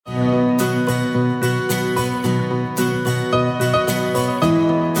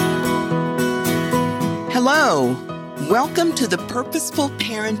Welcome to the Purposeful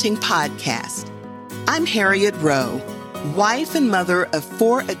Parenting Podcast. I'm Harriet Rowe, wife and mother of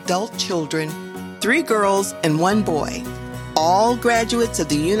 4 adult children, 3 girls and 1 boy, all graduates of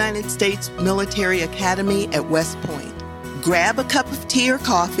the United States Military Academy at West Point. Grab a cup of tea or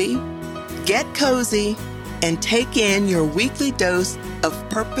coffee, get cozy, and take in your weekly dose of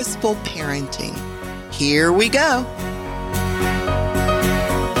purposeful parenting. Here we go.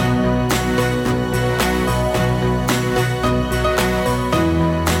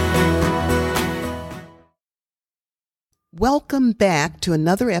 Welcome back to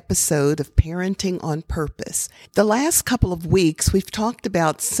another episode of Parenting on Purpose. The last couple of weeks, we've talked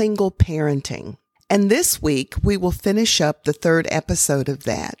about single parenting. And this week, we will finish up the 3rd episode of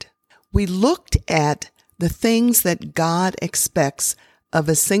that. We looked at the things that God expects of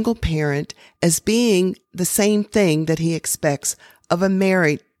a single parent as being the same thing that He expects of a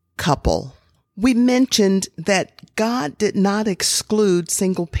married couple. We mentioned that God did not exclude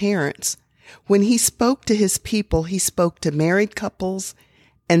single parents. When He spoke to His people, He spoke to married couples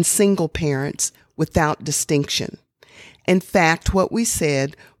and single parents without distinction. In fact, what we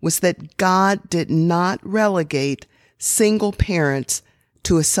said was that God did not relegate single parents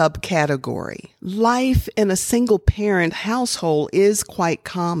to a subcategory. Life in a single parent household is quite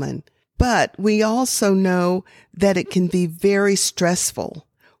common, but we also know that it can be very stressful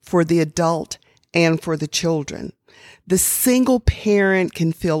for the adult and for the children. The single parent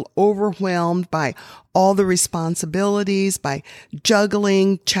can feel overwhelmed by all the responsibilities, by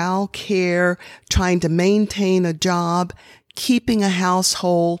juggling child care, trying to maintain a job, keeping a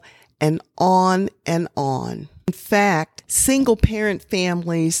household, and on and on. In fact, single parent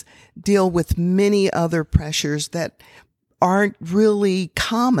families deal with many other pressures that aren't really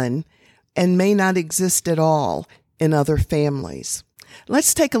common and may not exist at all in other families.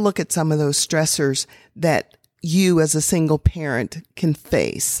 Let's take a look at some of those stressors that you as a single parent can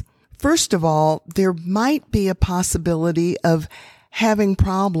face. First of all, there might be a possibility of having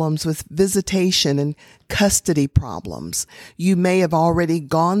problems with visitation and custody problems. You may have already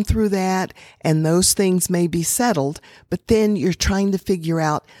gone through that and those things may be settled, but then you're trying to figure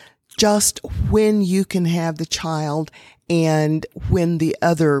out just when you can have the child and when the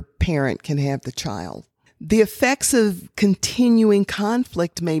other parent can have the child. The effects of continuing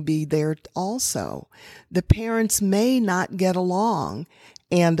conflict may be there also. The parents may not get along,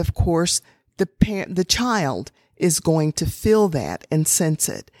 and of course, the child is going to feel that and sense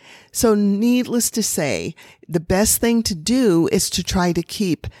it. So needless to say, the best thing to do is to try to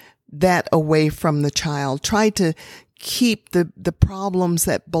keep that away from the child. Try to keep the problems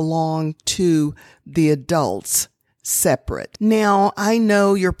that belong to the adults separate. Now, I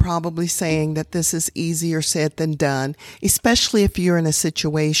know you're probably saying that this is easier said than done, especially if you're in a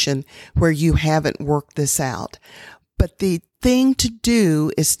situation where you haven't worked this out. But the thing to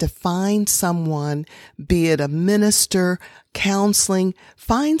do is to find someone, be it a minister, counseling,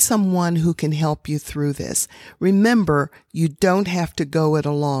 find someone who can help you through this. Remember, you don't have to go it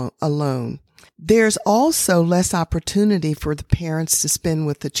alone. There's also less opportunity for the parents to spend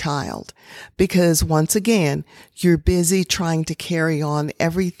with the child because once again, you're busy trying to carry on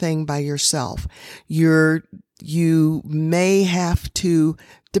everything by yourself. You may have to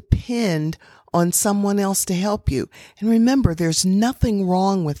depend on someone else to help you. And remember, there's nothing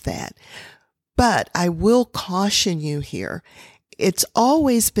wrong with that. But I will caution you here. It's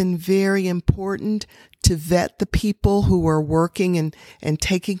always been very important to vet the people who are working and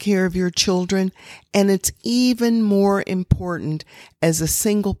taking care of your children. And it's even more important as a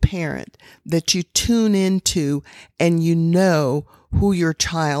single parent that you tune into and you know who your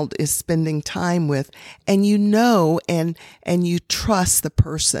child is spending time with, and you know and you trust the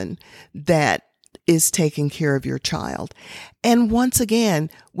person that is taking care of your child. And once again,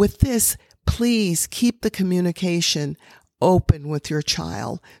 with this, please keep the communication open with your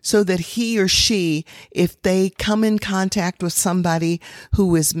child so that he or she, if they come in contact with somebody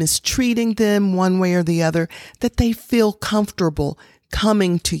who is mistreating them one way or the other, that they feel comfortable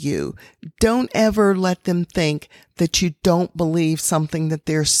coming to you. Don't ever let them think that you don't believe something that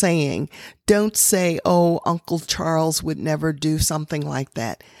they're saying. Don't say, oh, Uncle Charles would never do something like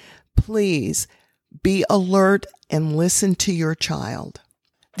that. Please be alert and listen to your child.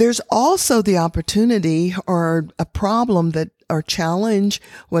 There's also the opportunity or a problem or challenge,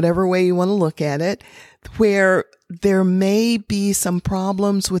 whatever way you want to look at it, where there may be some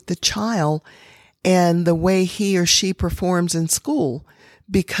problems with the child and the way he or she performs in school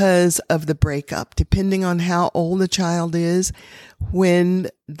because of the breakup, depending on how old the child is when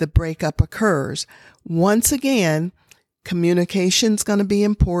the breakup occurs. Once again, communication's going to be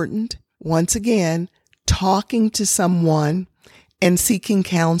important. Once again, talking to someone and seeking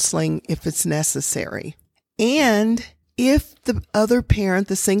counseling if it's necessary. And if the other parent,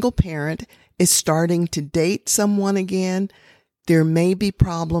 the single parent, is starting to date someone again, there may be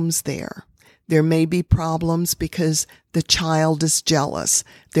problems there. There may be problems because the child is jealous.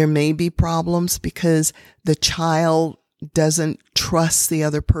 There may be problems because the child doesn't trust the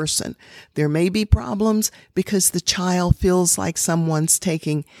other person. There may be problems because the child feels like someone's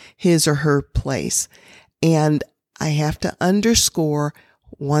taking his or her place. And I have to underscore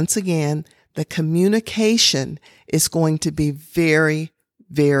once again, the communication is going to be very,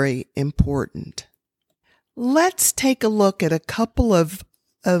 very important. Let's take a look at a couple of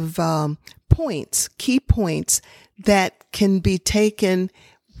points, key points that can be taken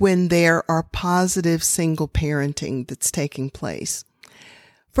when there are positive single parenting that's taking place.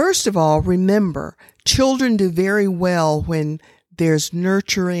 First of all, remember, children do very well when there's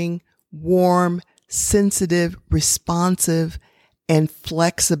nurturing, warm, sensitive, responsive, and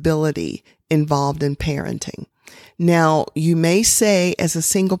flexibility involved in parenting. Now, you may say as a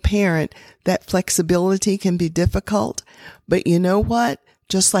single parent that flexibility can be difficult, but you know what?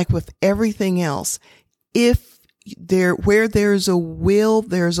 Just like with everything else, where there's a will,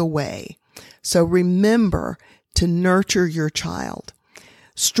 there's a way. So remember to nurture your child.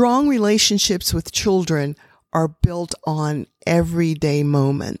 Strong relationships with children are built on everyday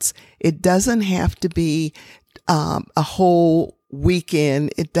moments. It doesn't have to be a whole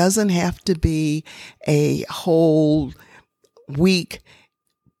weekend. It doesn't have to be a whole week,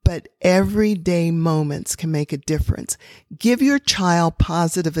 but everyday moments can make a difference. Give your child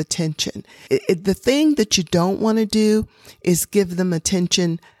positive attention. The thing that you don't want to do is give them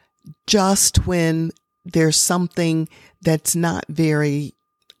attention just when there's something that's not very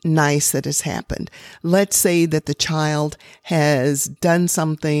nice that has happened. Let's say that the child has done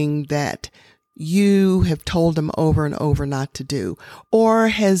something that you have told them over and over not to do, or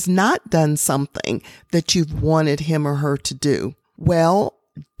has not done something that you've wanted him or her to do. Well,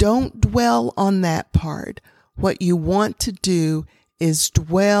 don't dwell on that part. What you want to do is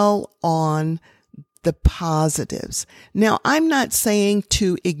dwell on the positives. Now, I'm not saying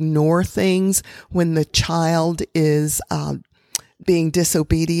to ignore things when the child is being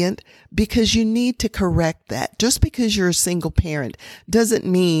disobedient, because you need to correct that. Just because you're a single parent doesn't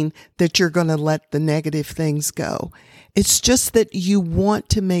mean that you're going to let the negative things go. It's just that you want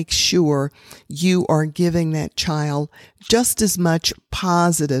to make sure you are giving that child just as much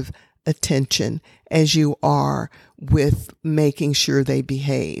positive attention as you are with making sure they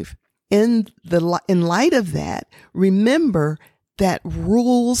behave. In light of that, remember that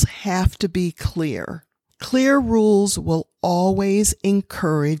rules have to be clear. Clear rules will always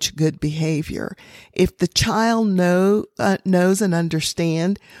encourage good behavior. If the child knows and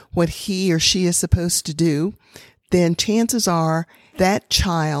understands what he or she is supposed to do, then chances are that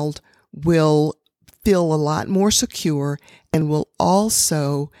child will feel a lot more secure and will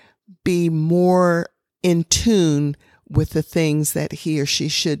also be more in tune with the things that he or she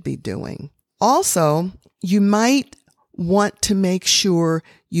should be doing. Also, you might want to make sure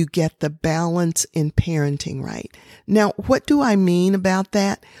you get the balance in parenting right. Now, what do I mean about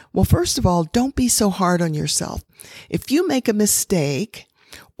that? Well, first of all, don't be so hard on yourself. If you make a mistake,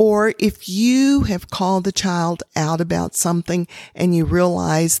 or if you have called the child out about something and you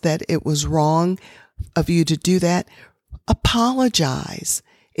realize that it was wrong of you to do that, apologize.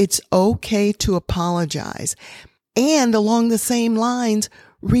 It's okay to apologize. And along the same lines,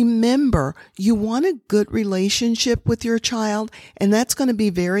 remember, you want a good relationship with your child, and that's going to be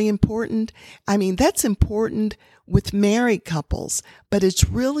very important. I mean, that's important with married couples, but it's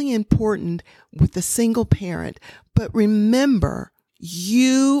really important with the single parent. But remember,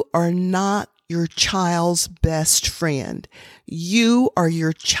 you are not your child's best friend. You are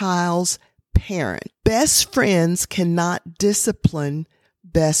your child's parent. Best friends cannot discipline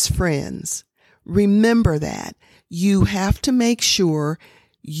best friends. Remember that. You have to make sure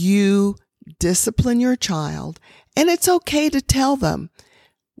you discipline your child, and it's okay to tell them,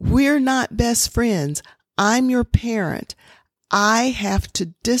 we're not best friends. I'm your parent. I have to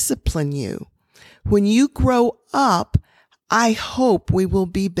discipline you. When you grow up, I hope we will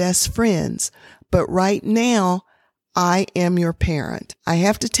be best friends, but right now, I am your parent. I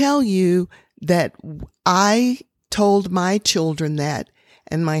have to tell you that I told my children that,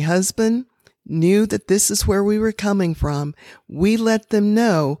 and my husband knew that this is where we were coming from. We let them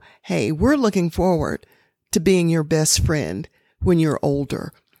know, hey, we're looking forward to being your best friend when you're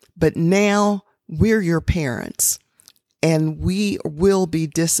older, but now we're your parents and we will be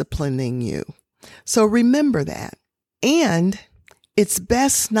disciplining you. So remember that. And it's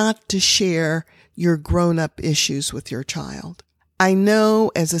best not to share your grown-up issues with your child. I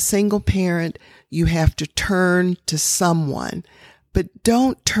know as a single parent, you have to turn to someone, but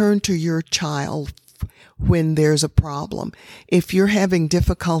don't turn to your child when there's a problem. If you're having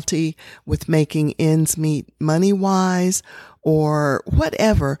difficulty with making ends meet money-wise or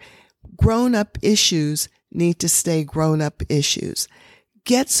whatever, grown-up issues need to stay grown-up issues.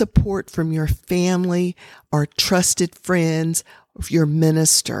 Get support from your family or trusted friends, your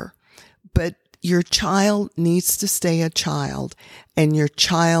minister. But your child needs to stay a child, and your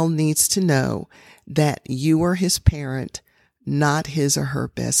child needs to know that you are his parent, not his or her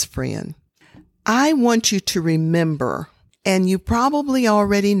best friend. I want you to remember, and you probably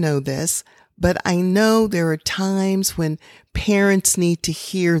already know this, but I know there are times when parents need to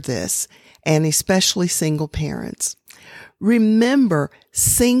hear this, and especially single parents. Remember,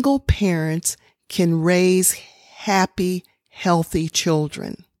 single parents can raise happy, healthy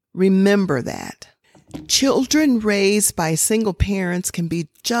children. Remember that. Children raised by single parents can be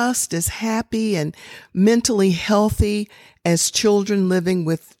just as happy and mentally healthy as children living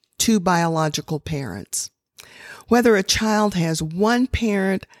with two biological parents. Whether a child has one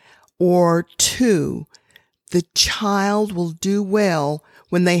parent or two, the child will do well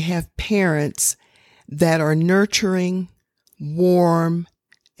when they have parents that are nurturing, warm,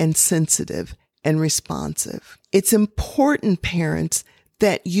 and sensitive and responsive. It's important, parents,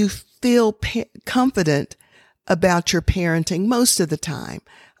 that you feel confident about your parenting most of the time.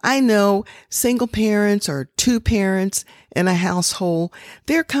 I know single parents or two parents in a household,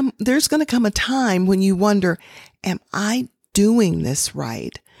 there's going to come a time when you wonder, am I doing this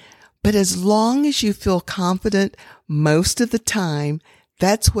right? But as long as you feel confident most of the time,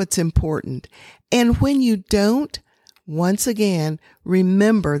 that's what's important. And when you don't, once again,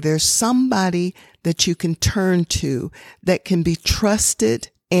 remember there's somebody that you can turn to that can be trusted,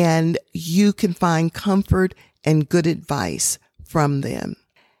 and you can find comfort and good advice from them.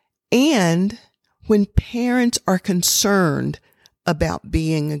 And when parents are concerned about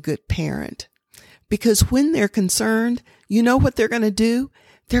being a good parent, because when they're concerned, you know what they're going to do?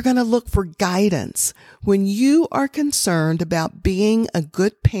 They're going to look for guidance. When you are concerned about being a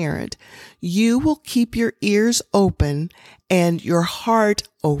good parent, you will keep your ears open and your heart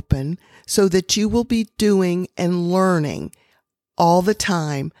open so that you will be doing and learning all the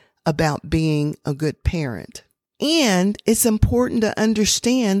time about being a good parent. And it's important to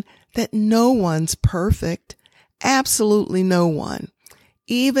understand that no one's perfect. Absolutely no one.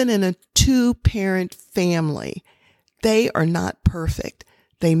 Even in a two-parent family, they are not perfect.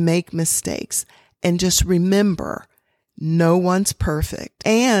 They make mistakes. And just remember, no one's perfect.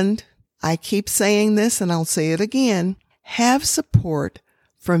 And I keep saying this, and I'll say it again, have support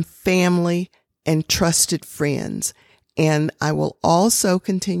from family and trusted friends. And I will also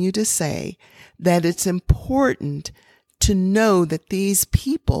continue to say that it's important to know that these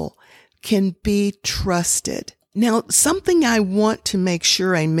people can be trusted. Now, something I want to make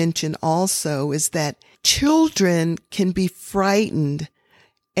sure I mention also is that children can be frightened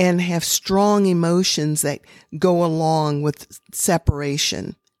and have strong emotions that go along with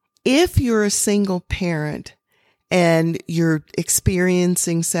separation. If you're a single parent and you're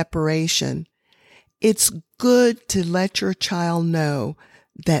experiencing separation, it's good to let your child know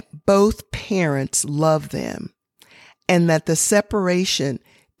that both parents love them and that the separation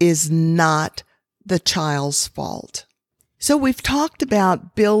is not the child's fault. So we've talked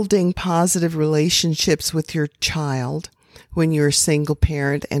about building positive relationships with your child when you're a single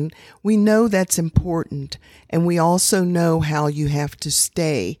parent, and we know that's important. And we also know how you have to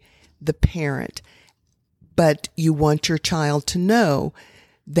stay the parent, but you want your child to know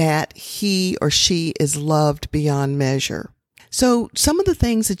that he or she is loved beyond measure. So some of the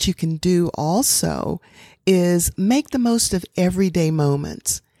things that you can do also is make the most of everyday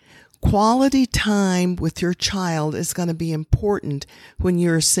moments. Quality time with your child is going to be important when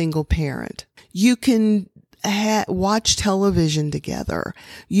you're a single parent. You can watch television together.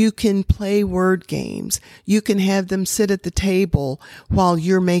 You can play word games. You can have them sit at the table while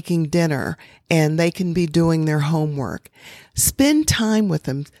you're making dinner and they can be doing their homework. Spend time with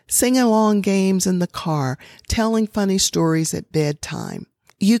them, sing along games in the car, telling funny stories at bedtime.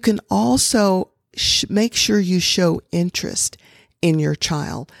 You can also make sure you show interest in your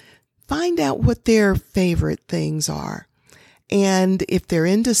child. Find out what their favorite things are. And if they're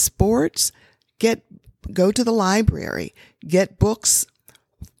into sports, go to the library, get books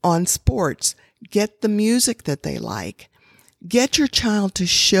on sports, get the music that they like. Get your child to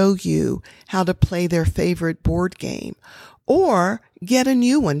show you how to play their favorite board game, or get a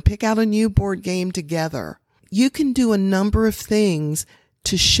new one, pick out a new board game together. You can do a number of things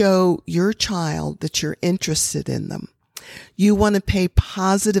to show your child that you're interested in them. You want to pay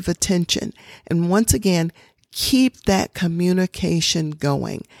positive attention. And once again, keep that communication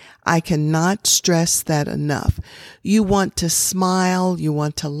going. I cannot stress that enough. You want to smile. You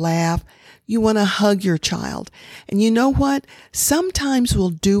want to laugh. You want to hug your child. And you know what? Sometimes we'll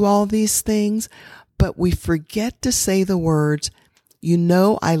do all these things, but we forget to say the words, "You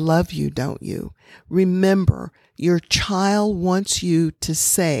know I love you, don't you?" Remember, your child wants you to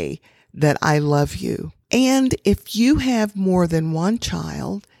say that I love you. And if you have more than one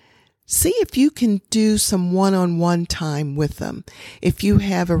child, see if you can do some one-on-one time with them. If you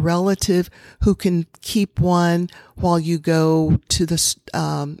have a relative who can keep one while you go to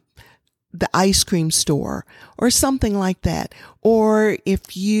the ice cream store or something like that. Or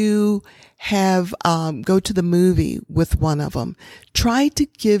if you have, go to the movie with one of them, try to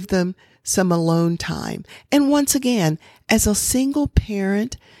give them some alone time. And once again, as a single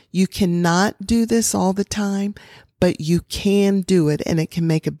parent, you cannot do this all the time, but you can do it and it can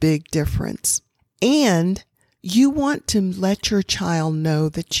make a big difference. And you want to let your child know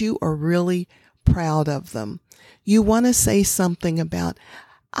that you are really proud of them. You want to say something about,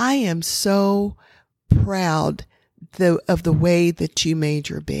 "I am so proud of the way that you made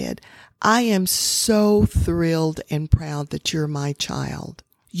your bed. I am so thrilled and proud that you're my child."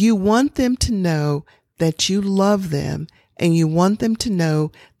 You want them to know that you love them, and you want them to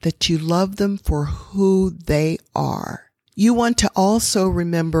know that you love them for who they are. You want to also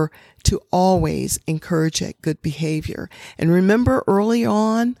remember to always encourage that good behavior. And remember early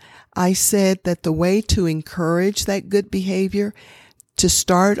on, I said that the way to encourage that good behavior to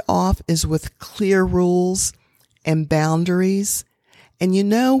start off is with clear rules and boundaries. And you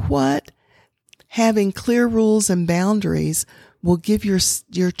know what? Having clear rules and boundaries will give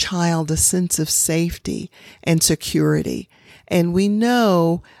your child a sense of safety and security. And we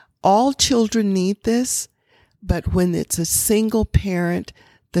know all children need this, but when it's a single parent,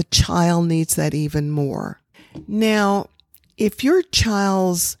 the child needs that even more. Now, if your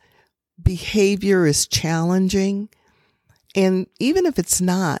child's behavior is challenging, and even if it's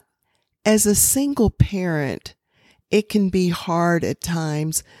not, as a single parent, it can be hard at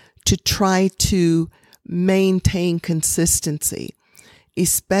times to try to maintain consistency,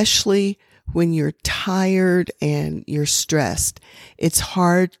 especially when you're tired and you're stressed. It's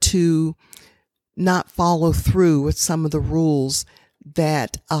hard to not follow through with some of the rules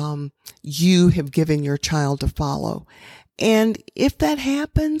that you have given your child to follow. And if that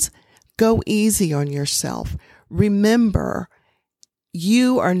happens, go easy on yourself. Remember,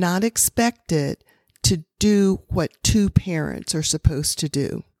 you are not expected to do what two parents are supposed to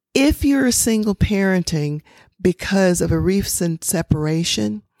do. If you're a single parenting because of a recent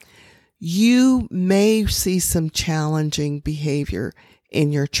separation, you may see some challenging behavior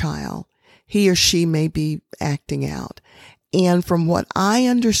in your child. He or she may be acting out. And from what I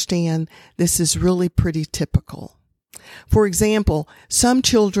understand, this is really pretty typical. For example, some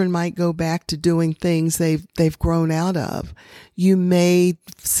children might go back to doing things they've grown out of. You may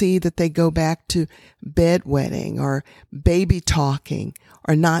see that they go back to bedwetting or baby talking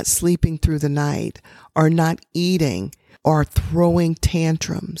or not sleeping through the night or not eating or throwing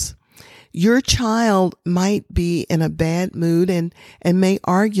tantrums. Your child might be in a bad mood and may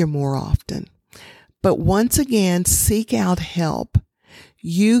argue more often. But once again, seek out help.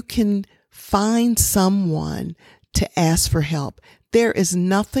 You can find someone to ask for help. There is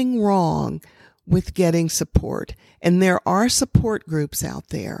nothing wrong with getting support, and there are support groups out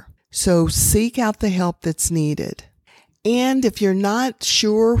there. So seek out the help that's needed. And if you're not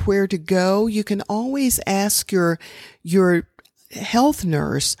sure where to go, you can always ask your health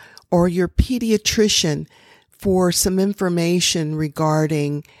nurse or your pediatrician for some information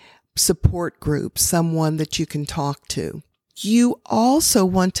regarding support groups, someone that you can talk to. You also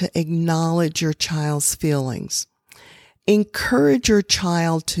want to acknowledge your child's feelings. Encourage your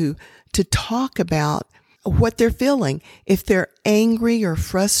child to talk about what they're feeling. If they're angry or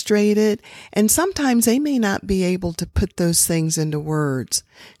frustrated, and sometimes they may not be able to put those things into words.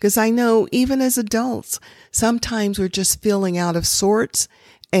 Because I know even as adults, sometimes we're just feeling out of sorts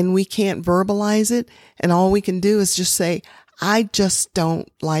and we can't verbalize it. And all we can do is just say, I just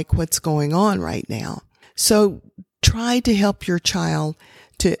don't like what's going on right now. So try to help your child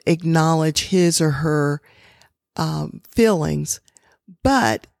to acknowledge his or her feelings.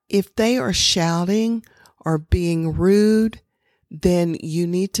 But if they are shouting or being rude, then you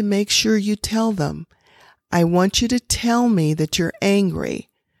need to make sure you tell them, I want you to tell me that you're angry,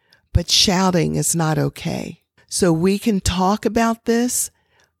 but shouting is not okay. So we can talk about this,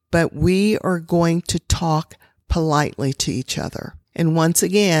 but we are going to talk politely to each other. And once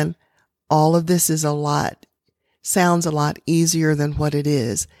again, all of this sounds a lot easier than what it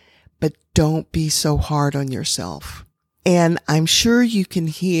is, but don't be so hard on yourself. And I'm sure you can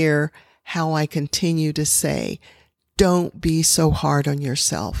hear how I continue to say, don't be so hard on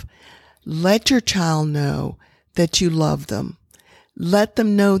yourself. Let your child know that you love them. Let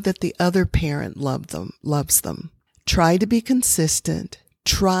them know that the other parent loves them. Try to be consistent.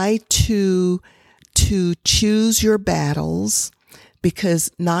 Try to choose your battles,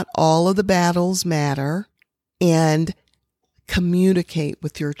 because not all of the battles matter, and communicate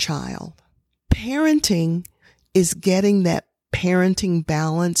with your child. Parenting is getting that parenting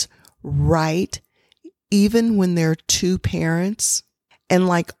balance right, even when there are two parents. And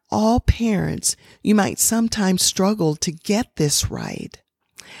like all parents, you might sometimes struggle to get this right.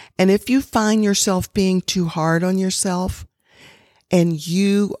 And if you find yourself being too hard on yourself, and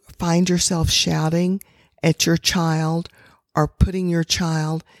you find yourself shouting at your child or putting your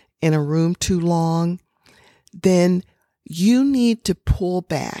child in a room too long, then you need to pull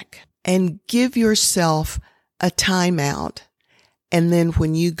back and give yourself a timeout. And then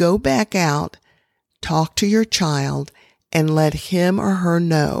when you go back out, talk to your child and let him or her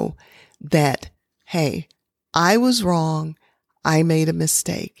know that, hey, I was wrong. I made a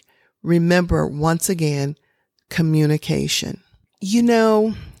mistake. Remember, once again, communication. You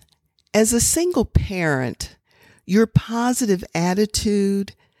know, as a single parent, your positive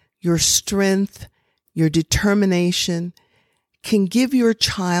attitude, your strength, your determination can give your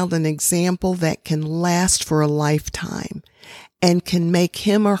child an example that can last for a lifetime and can make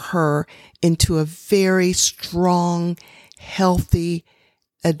him or her into a very strong, healthy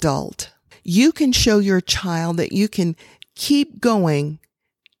adult. You can show your child that you can keep going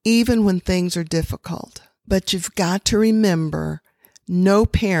even when things are difficult. But you've got to remember, no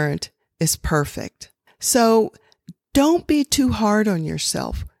parent is perfect. So don't be too hard on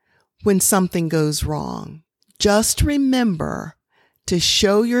yourself when something goes wrong. Just remember to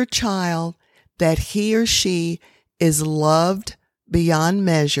show your child that he or she is loved beyond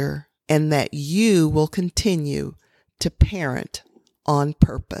measure and that you will continue to parent on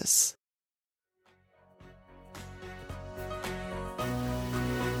purpose.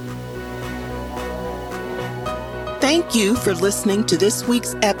 Thank you for listening to this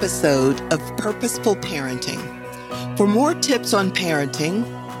week's episode of Purposeful Parenting. For more tips on parenting,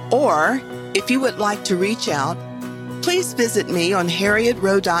 or if you would like to reach out, please visit me on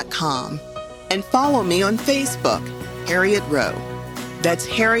HarrietRowe.com and follow me on Facebook, Harriet Rowe. That's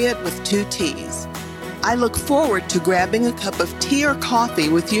Harriet with 2 T's. I look forward to grabbing a cup of tea or coffee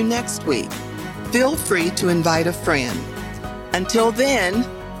with you next week. Feel free to invite a friend. Until then,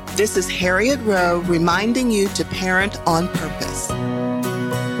 this is Harriet Rowe reminding you to parent on purpose.